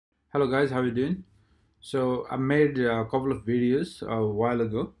Hello guys, how you doing? So I made a couple of videos a while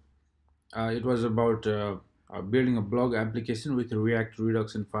ago. It was about building a blog application with React,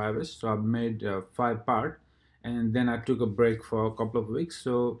 Redux, and firebase. So I made 5 part, and then I took a break for a couple of weeks.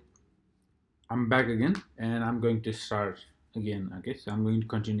 So I'm back again, and I'm going to start again. Okay, so I'm going to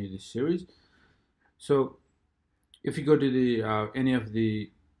continue this series. So if you go to the any of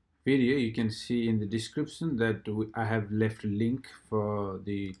the video, you can see in the description that I have left a link for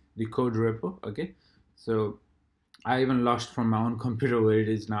the code repo. Okay, so I even lost from my own computer where it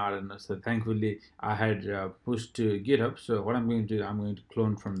is now. I don't know. So thankfully, I had pushed to GitHub. So what I'm going to do, I'm going to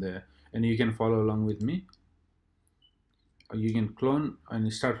clone from there, and you can follow along with me. Or you can clone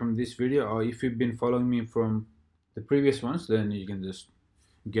and start from this video, or if you've been following me from the previous ones, then you can just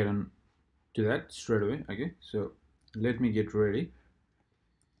get on to that straight away. Okay, so let me get ready.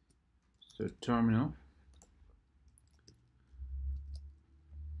 So terminal.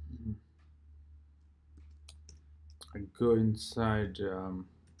 I go inside. Go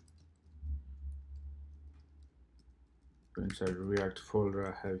inside React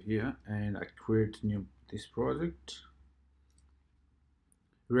folder I have here, and I create this project.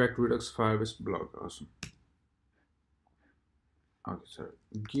 React Redux firebase blog. Awesome. Okay, so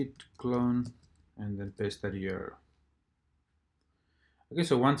git clone and then paste that URL. Okay,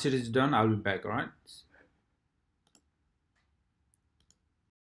 so once it is done, I'll be back. All right.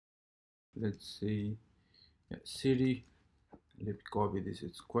 Let's see. Yeah, cd. Let me copy this.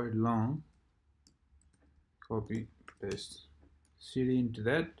 It's quite long. Copy, paste cd into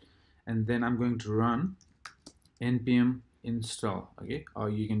that, and then I'm going to run npm install. Okay, or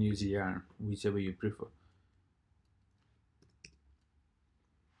you can use yarn, whichever you prefer.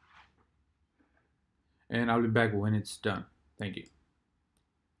 And I'll be back when it's done. Thank you.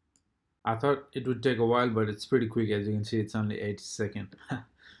 I thought it would take a while, but it's pretty quick. As you can see, it's only 8 seconds.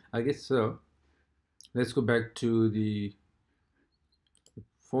 I guess so. Let's go back to the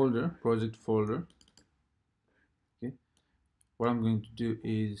folder, project folder. Okay, what I'm going to do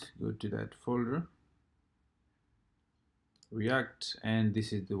is go to that folder, React, and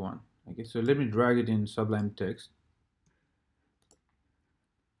this is the one. Okay, so let me drag it in Sublime Text.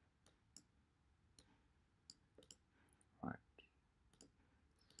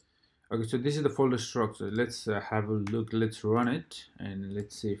 Okay, so this is the folder structure. Let's have a look. Let's run it and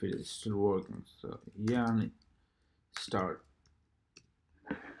let's see if it is still working. So yarn start.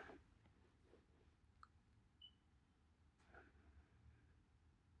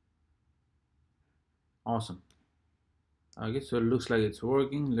 Awesome. Okay, so it looks like it's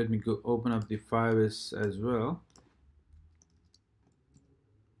working. Let me go open up the firebase as well.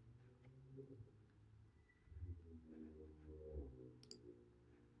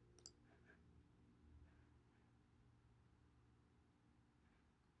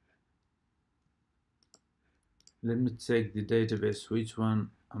 Let me check the database, which one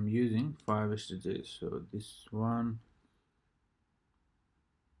I'm using. Firebase today. So this one,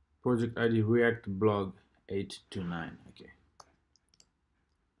 project ID React blog 829. Okay.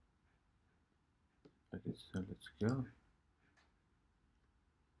 Okay, so let's go.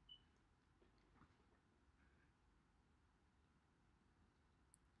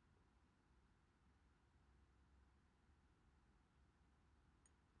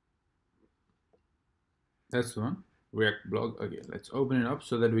 That's the one, React blog. Okay, let's open it up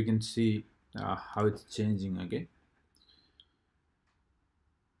so that we can see how it's changing. Okay.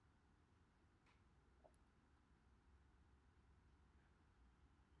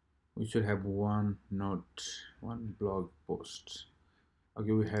 We should have one note, one blog post.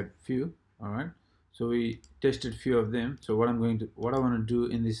 Okay, we had few. All right, so we tested few of them. So what I want to do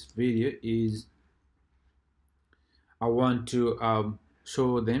in this video is I want to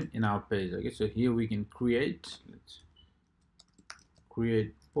show them in our page. Okay, so here we can create. Let's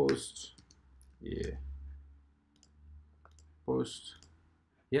create post. Yeah, post.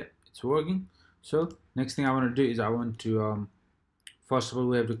 Yeah, it's working. So next thing I want to do is I want to first of all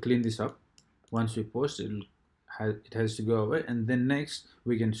we have to clean this up. Once we post, it has to go away, and then next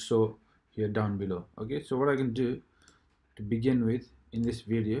we can show here down below. Okay, so what I can do to begin with in this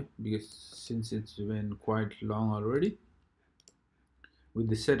video, because since it's been quite long already with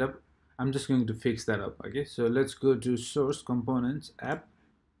the setup, I'm just going to fix that up. Okay, so let's go to source components app.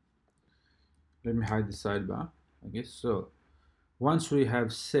 Let me hide the sidebar. Okay, so once we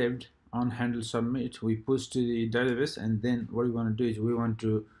have saved on handle submit, we push to the database, and then what we want to do is we want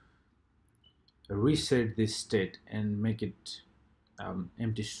to reset this state and make it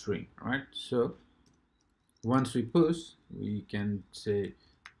empty string. Right, so once we push, we can say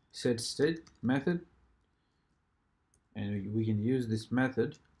set state method, and we can use this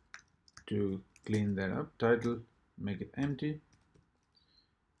method to clean that up. Title, make it empty,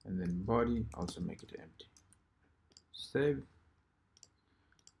 and then body, also make it empty. Save.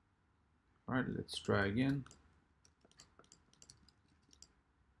 All right, let's try again.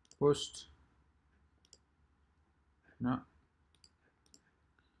 Post. No.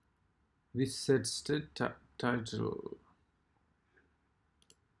 This set state title.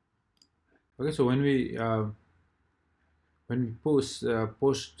 Okay, so when we post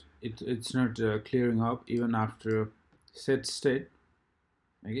it's not clearing up even after set state.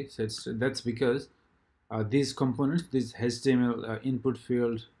 Okay, set state. That's because these components, this HTML input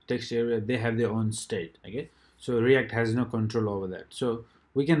field, text area, they have their own state. Okay, so React has no control over that. So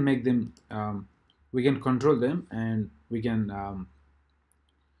we can make them, we can control them, and we can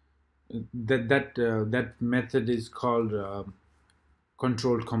that method is called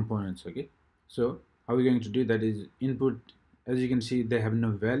controlled components. Okay, so how we're going to do that is input. As you can see, they have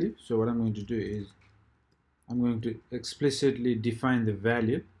no value. So what I'm going to do is I'm going to explicitly define the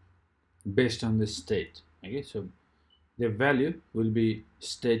value based on the state. Okay, so the value will be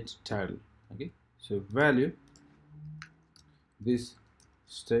state title. Okay, so value, this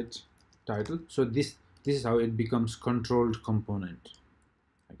state title. So this is how it becomes controlled component.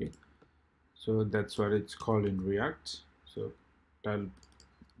 Okay, so that's what it's called in React. So title,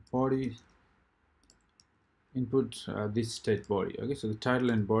 body, input this state body. Okay, so the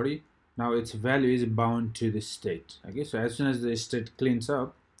title and body, now its value is bound to the state. Okay, so as soon as the state cleans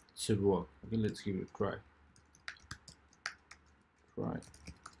up, it should work. Okay, let's give it a try.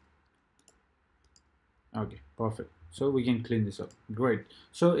 Okay, perfect. So we can clean this up. Great.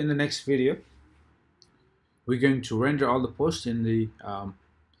 So in the next video, we're going to render all the posts in the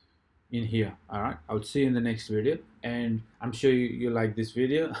in here. All right, I'll see you in the next video, and I'm sure you like this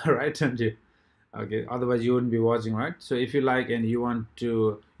video. All right, don't you? Okay, otherwise you wouldn't be watching, right? So if you like and you are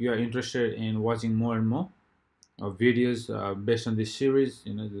interested in watching more and more videos based on this series,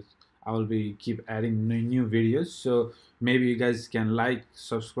 I will be keep adding new videos. So maybe you guys can like,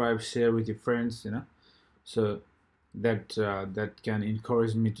 subscribe, share with your friends, so that that can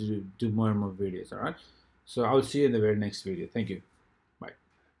encourage me to do more and more videos. All right, so I'll see you in the very next video. Thank you.